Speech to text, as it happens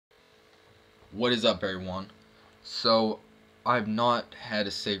What is up, everyone? So, I've not had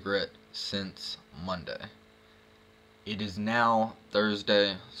a cigarette since Monday. It is now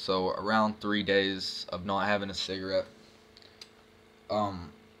Thursday, so around 3 days of not having a cigarette. I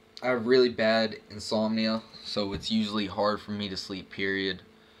have really bad insomnia, so it's usually hard for me to sleep, period.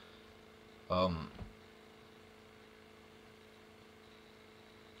 And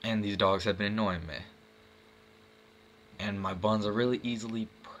these dogs have been annoying me. And my buns are really easily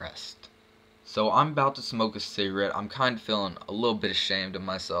pressed. So I'm about to smoke a cigarette. I'm kind of feeling a little bit ashamed of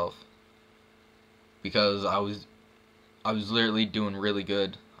myself because I was literally doing really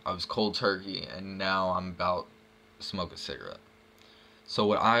good. I was cold turkey, and now I'm about to smoke a cigarette. So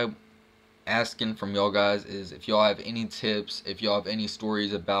what I'm asking from y'all guys is if y'all have any tips, if y'all have any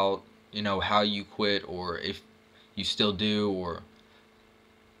stories about, how you quit, or if you still do, or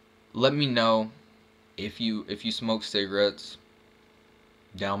let me know if you smoke cigarettes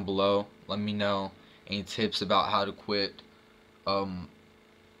down below. Let me know any tips about how to quit. Some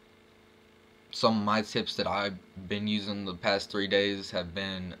of my tips that I've been using the past 3 days have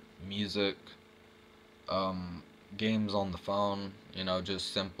been music, games on the phone,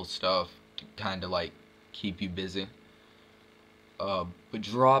 just simple stuff to kind of like keep you busy. But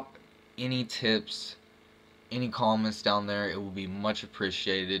drop any tips, any comments down there. It will be much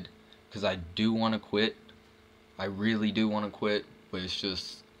appreciated because I do want to quit. I really do want to quit, but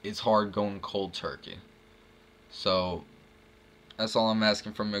it's hard going cold turkey. So that's all I'm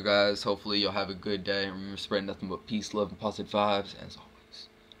asking from you guys. Hopefully you'll have a good day. Remember, spread nothing but peace, love, and positive vibes. And as always,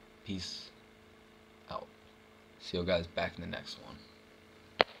 peace out. See you guys back in the next one.